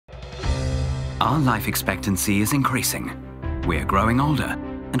Our life expectancy is increasing. We're growing older,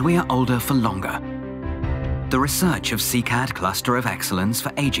 and we are older for longer. The research of CECAD Cluster of Excellence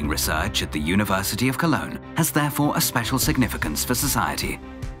for Aging Research at the University of Cologne has therefore a special significance for society.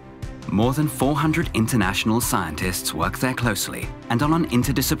 More than 400 international scientists work there closely and on an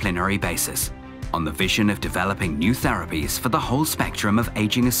interdisciplinary basis on the vision of developing new therapies for the whole spectrum of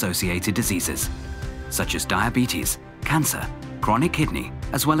aging-associated diseases, such as diabetes, cancer, chronic kidney,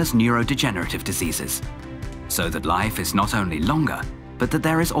 as well as neurodegenerative diseases, so that life is not only longer, but that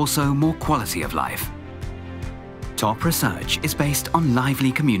there is also more quality of life. Top research is based on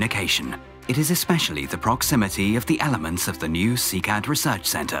lively communication. It is especially the proximity of the elements of the new CECAD Research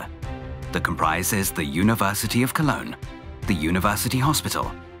Center that comprises the University of Cologne, the University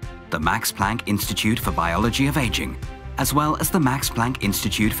Hospital, the Max Planck Institute for Biology of Aging, as well as the Max Planck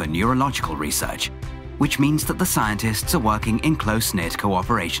Institute for Neurological Research, which means that the scientists are working in close-knit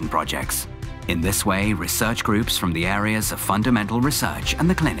cooperation projects. In this way, research groups from the areas of fundamental research and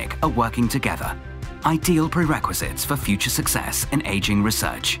the clinic are working together, ideal prerequisites for future success in aging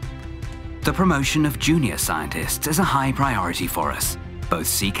research. The promotion of junior scientists is a high priority for us. Both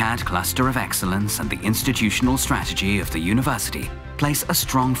CECAD Cluster of Excellence and the institutional strategy of the university place a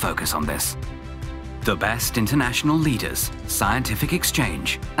strong focus on this. The best international leaders, scientific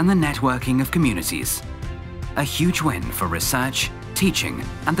exchange, and the networking of communities. A huge win for research, teaching,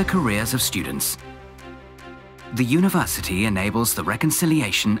 and the careers of students. The university enables the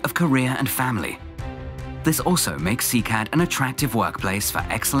reconciliation of career and family. This also makes CECAD an attractive workplace for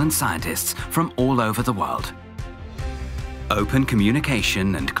excellent scientists from all over the world. Open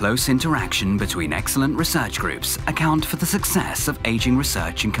communication and close interaction between excellent research groups account for the success of aging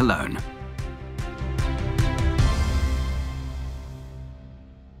research in Cologne.